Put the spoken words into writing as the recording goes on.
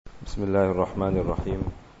بسم الله الرحمن الرحيم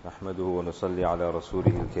نحمده ونصلي على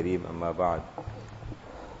رسوله الكريم أما بعد.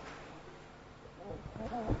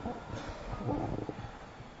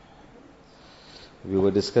 We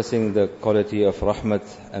were discussing the quality of rahmat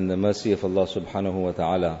and the mercy of Allah subhanahu wa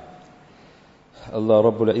ta'ala. Allah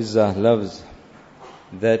Rabbul Izzah loves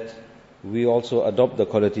that we also adopt the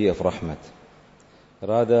quality of rahmat.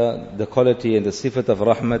 Rather, the quality and the sifat of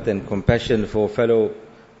rahmat and compassion for fellow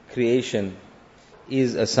creation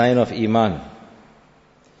is a sign of iman.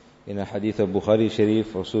 In a hadith of Bukhari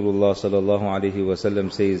Sharif, Rasulullah sallallahu alayhi wa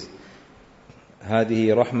sallam says,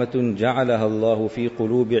 هذه رحمة جعلها الله في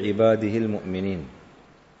قلوب عباده المؤمنين.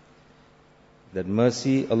 That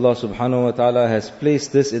mercy, Allah subhanahu wa ta'ala has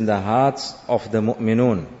placed this in the hearts of the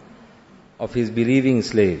mu'minun, of His believing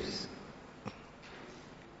slaves.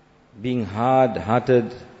 Being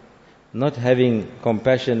hard-hearted, not having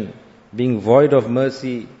compassion, being void of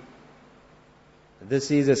mercy,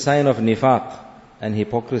 this is a sign of nifaq and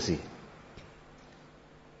hypocrisy.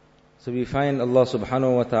 So we find Allah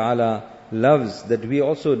subhanahu wa ta'ala loves that we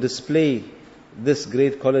also display this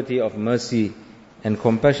great quality of mercy and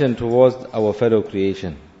compassion towards our fellow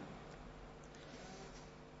creation.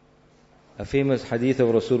 A famous hadith of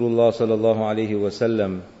Rasulullah sallallahu alayhi wa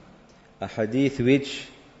sallam, a hadith which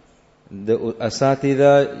the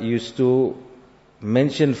asatidha used to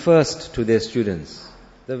mention first to their students.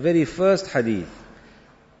 The very first hadith,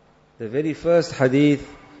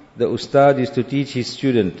 the ustad used to teach his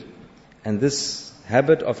student. And this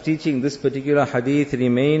habit of teaching this particular hadith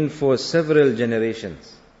remained for several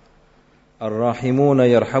generations. Ar-Rahimuna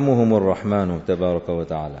yarhamuhumur Rahmanu tabaraka wa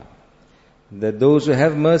ta'ala. That those who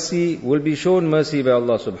have mercy will be shown mercy by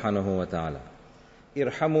Allah subhanahu wa ta'ala.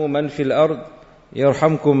 Irhamu man fil ard,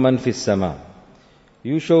 yarhamkum man fis sama.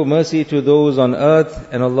 You show mercy to those on earth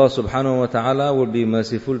and Allah subhanahu wa ta'ala will be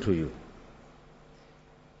merciful to you.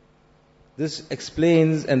 This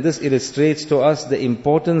explains and this illustrates to us the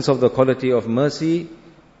importance of the quality of mercy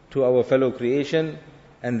to our fellow creation,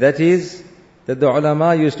 and that is that the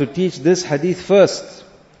ulama used to teach this hadith first.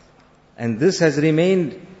 And this has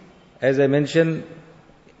remained, as I mentioned,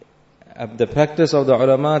 the practice of the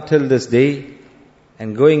ulama till this day,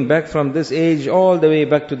 and going back from this age all the way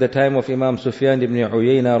back to the time of Imam Sufyan ibn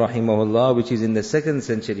Uyayna rahimahullah, which is in the 2nd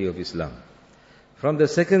century of Islam. From the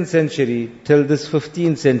 2nd century till this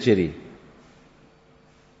 15th century,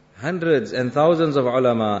 hundreds and thousands of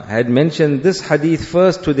ulama had mentioned this hadith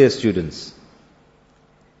first to their students.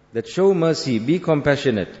 That show mercy, be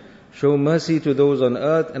compassionate, show mercy to those on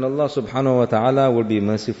earth and Allah subhanahu wa ta'ala will be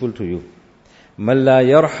merciful to you. Man la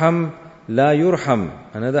yarham, la yurham.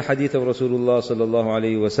 Another hadith of Rasulullah sallallahu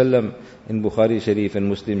alayhi wa sallam in Bukhari Sharif and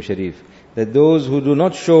Muslim Sharif. That those who do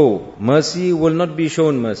not show mercy will not be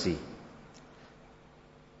shown mercy.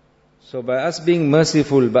 So by us being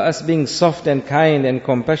merciful, by us being soft and kind and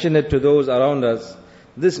compassionate to those around us,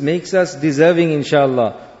 this makes us deserving,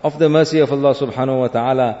 inshallah, of the mercy of Allah subhanahu wa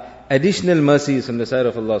ta'ala, additional mercies from the side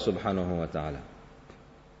of Allah subhanahu wa ta'ala.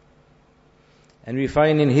 And we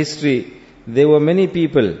find in history, there were many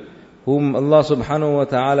people whom Allah subhanahu wa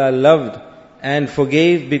ta'ala loved and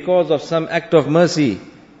forgave because of some act of mercy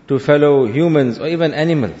to fellow humans or even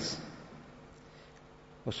animals.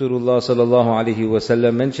 Rasulullah sallallahu alayhi wa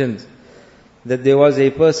sallam mentions that there was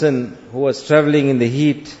a person who was traveling in the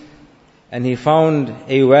heat and he found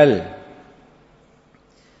a well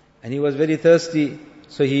and he was very thirsty,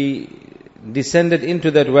 so he descended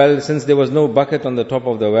into that well. Since there was no bucket on the top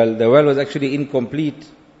of the well was actually incomplete.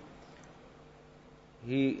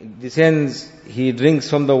 He descends, he drinks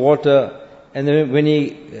from the water, and then when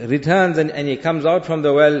he returns and he comes out from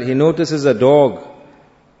the well, he notices a dog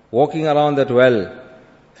walking around that well.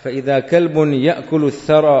 فَإِذَا كَلْبٌ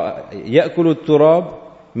يَأْكُلُ التُّرَابِ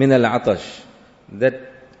مِنَ الْعَطَشِ.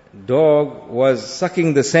 That dog was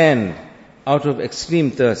sucking the sand out of extreme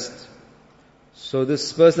thirst. So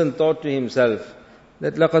this person thought to himself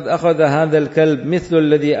that لَقَدْ أَخَذَ هَذَا الْكَلْبِ مِثْلُ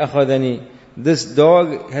الَّذِي أَخَذَنِي. This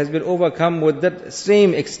dog has been overcome with that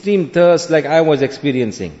same extreme thirst like I was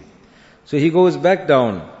experiencing. So he goes back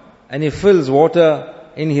down and he fills water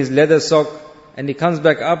in his leather sock and he comes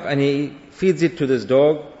back up and he feeds it to this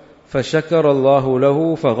dog. فَشَكَرَ اللَّهُ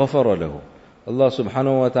لَهُ فَغَفَرَ لَهُ. Allah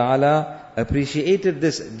subhanahu wa ta'ala appreciated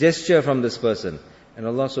this gesture from this person. And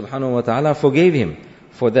Allah subhanahu wa ta'ala forgave him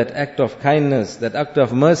for that act of kindness, that act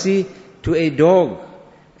of mercy to a dog.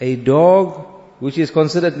 A dog which is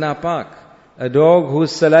considered napak. A dog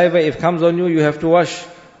whose saliva, if comes on you, you have to wash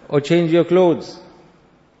or change your clothes.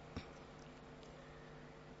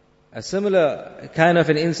 A similar kind of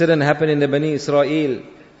an incident happened in the Bani Israel,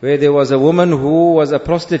 where there was a woman who was a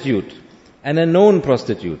prostitute and a known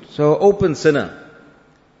prostitute, so open sinner.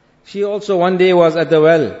 She also one day was at the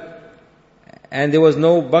well, and there was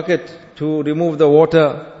no bucket to remove the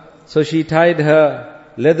water. So she tied her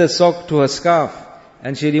leather sock to her scarf,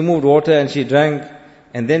 and she removed water and she drank.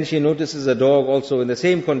 And then she notices a dog also in the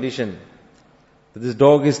same condition. This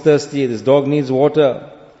dog is thirsty, this dog needs water.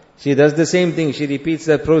 She does the same thing. She repeats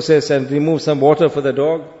that process and removes some water for the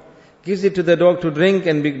dog, gives it to the dog to drink,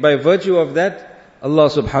 and by virtue of that, Allah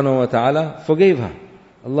subhanahu wa ta'ala forgave her.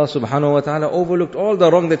 Allah subhanahu wa ta'ala overlooked all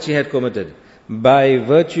the wrong that she had committed by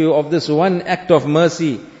virtue of this one act of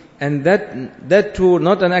mercy, and that too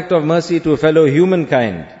not an act of mercy to fellow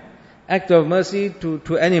humankind, act of mercy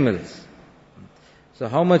to animals. So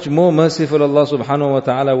how much more merciful Allah subhanahu wa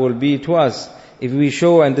ta'ala will be to us if we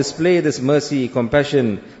show and display this mercy,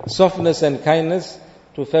 compassion, softness and kindness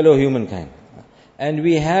to fellow humankind. And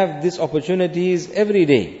we have these opportunities every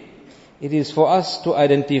day. It is for us to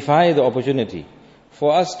identify the opportunity,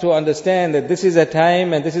 for us to understand that this is a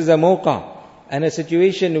time and this is a mawqa and a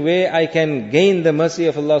situation where I can gain the mercy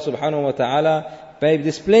of Allah subhanahu wa ta'ala by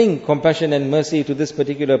displaying compassion and mercy to this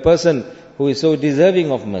particular person who is so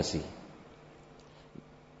deserving of mercy.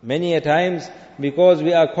 Many a times, because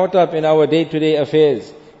we are caught up in our day-to-day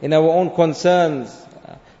affairs, in our own concerns,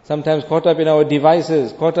 sometimes caught up in our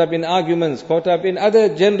devices, caught up in arguments, caught up in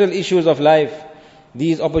other general issues of life,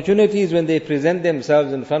 these opportunities, when they present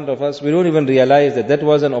themselves in front of us, we don't even realize that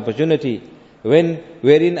was an opportunity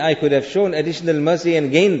wherein I could have shown additional mercy and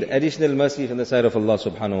gained additional mercy from the side of Allah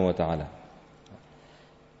subhanahu wa ta'ala.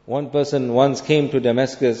 One person once came to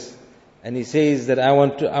Damascus, and he says that I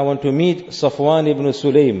want to meet Safwan ibn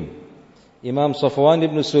Sulaym. Imam Safwan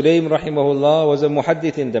ibn Sulaym rahimahullah was a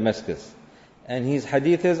muhaddith in Damascus, and his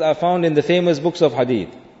hadiths are found in the famous books of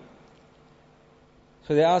hadith.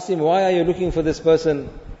 So they asked him, why are you looking for this person?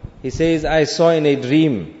 He says, I saw in a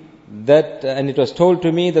dream that, and it was told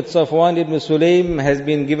to me that Safwan ibn Sulaym has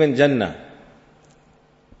been given Jannah.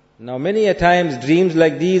 Now many a times dreams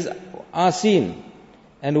like these are seen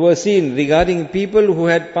and were seen regarding people who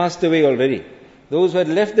had passed away already. Those who had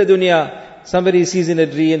left the dunya, somebody sees in a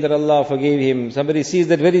dream that Allah forgave him. Somebody sees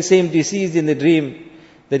that very same deceased in the dream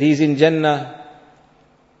that he is in Jannah.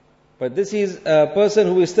 But this is a person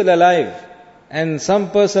who is still alive, and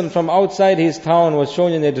some person from outside his town was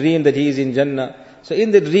shown in a dream that he is in Jannah. So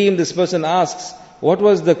in the dream, this person asks, what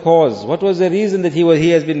was the cause? What was the reason that he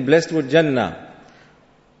has been blessed with Jannah?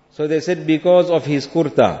 So they said, because of his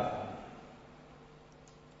kurta.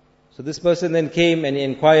 So this person then came and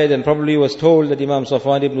inquired and probably was told that Imam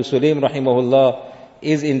Safwan ibn Sulaym rahimahullah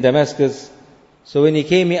is in Damascus. So when he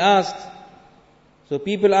came, he asked. So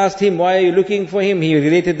people asked him, why are you looking for him? He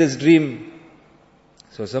related this dream.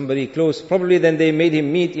 So somebody close, probably then they made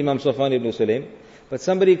him meet Imam Safwan ibn Sulaym. But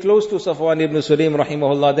somebody close to Safwan ibn Sulaym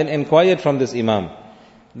rahimahullah then inquired from this Imam,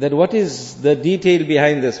 that what is the detail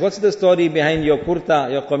behind this? What's the story behind your kurta,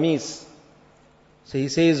 your qamis? So he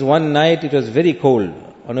says, one night it was very cold.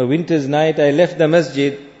 On a winter's night I left the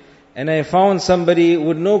masjid and I found somebody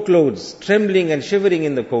with no clothes, trembling and shivering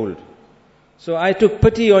in the cold. So I took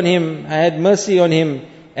pity on him, I had mercy on him,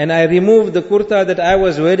 and I removed the kurta that I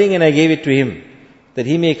was wearing and I gave it to him, that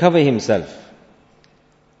he may cover himself.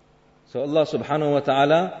 So Allah subhanahu wa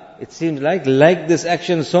ta'ala, it seems like this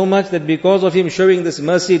action so much that because of him showing this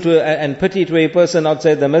mercy and pity to a person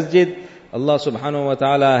outside the masjid, Allah subhanahu wa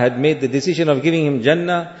ta'ala had made the decision of giving him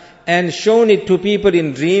Jannah and shown it to people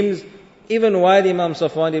in dreams, even while Imam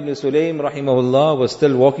Safwan ibn Sulaym rahimahullah was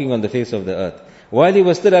still walking on the face of the earth. While he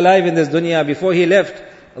was still alive in this dunya, before he left,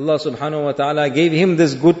 Allah subhanahu wa ta'ala gave him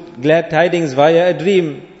this good, glad tidings via a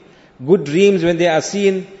dream. Good dreams, when they are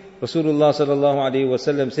seen, Rasulullah sallallahu alaihi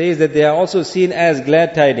wasallam says that they are also seen as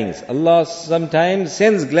glad tidings. Allah sometimes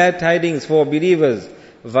sends glad tidings for believers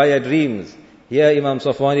via dreams. Here Imam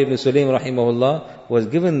Safwan ibn Sulaym rahimahullah was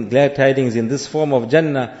given glad tidings in this form of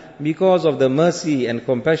Jannah because of the mercy and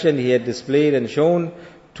compassion he had displayed and shown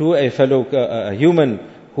to a fellow human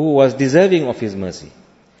who was deserving of his mercy.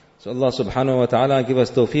 So Allah subhanahu wa ta'ala give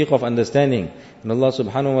us tawfiq of understanding, and Allah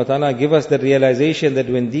subhanahu wa ta'ala give us the realization that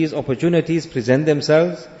when these opportunities present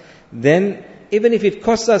themselves, then even if it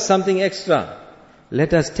costs us something extra,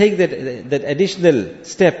 let us take that additional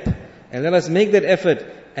step and let us make that effort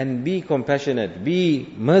and be compassionate, be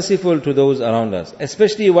merciful to those around us.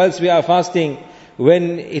 Especially whilst we are fasting,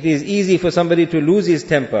 when it is easy for somebody to lose his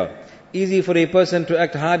temper, easy for a person to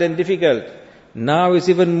act hard and difficult. Now it's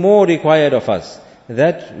even more required of us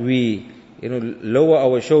that we lower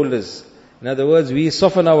our shoulders. In other words, we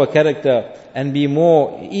soften our character and be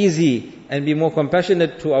more easy and be more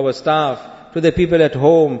compassionate to our staff, to the people at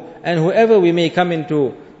home, and whoever we may come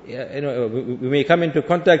into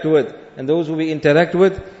contact with, and those who we interact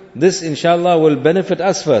with. This inshallah will benefit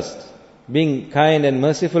us first. being kind and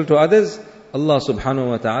merciful to others, Allah subhanahu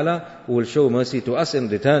wa ta'ala will show mercy to us in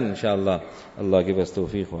return, inshallah. Allah give us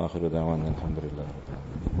tawfiq wa akhiru da'wana alhamdulillah.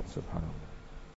 Subhanallah.